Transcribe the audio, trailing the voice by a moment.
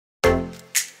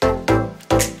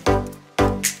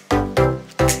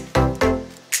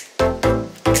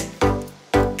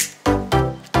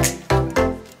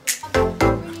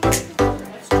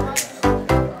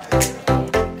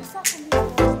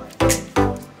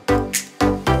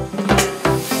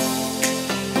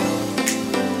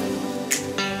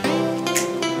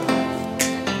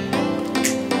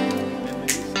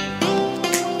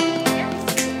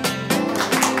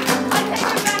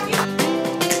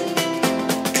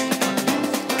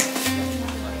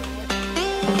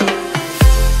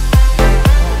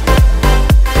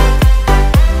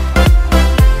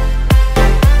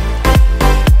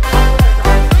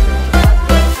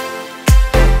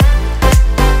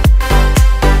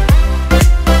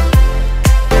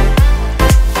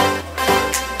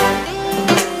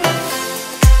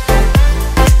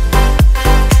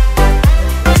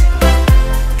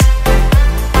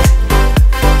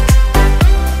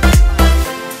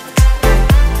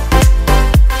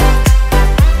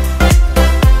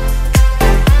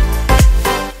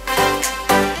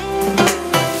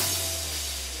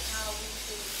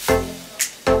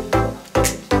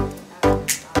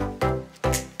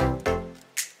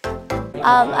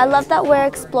I love that we're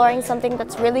exploring something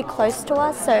that's really close to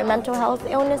us, so mental health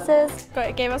illnesses.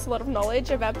 It gave us a lot of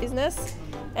knowledge about business,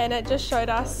 and it just showed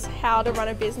us how to run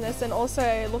a business and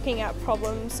also looking at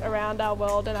problems around our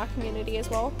world and our community as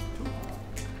well.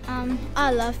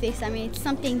 I love this. I mean, it's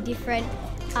something different.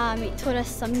 It taught us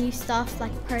some new stuff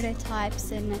like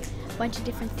prototypes and a bunch of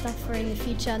different stuff for in the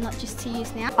future, not just to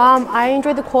use now. I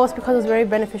enjoyed the course because it was very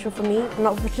beneficial for me,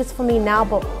 not just for me now,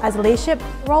 but as a leadership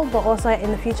role, but also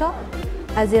in the future,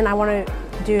 as in I want to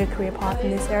do a career path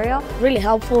in this area. Really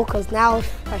helpful because now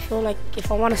I feel like if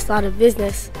I want to start a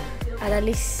business, I'd at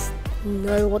least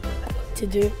know what to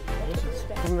do.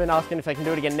 We've been asking if they can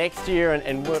do it again next year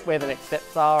and where the next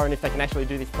steps are and if they can actually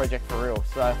do this project for real.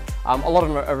 So a lot of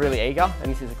them are really eager,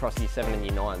 and this is across Year 7 and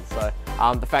Year 9. So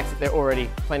the fact that they're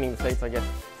already planting the seeds, I guess,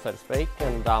 so to speak,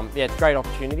 and yeah, it's a great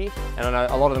opportunity, and I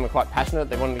know a lot of them are quite passionate.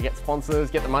 They wanted to get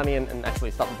sponsors, get the money and actually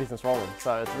start the business rolling.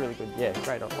 So it's a really good, yeah,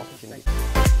 great opportunity.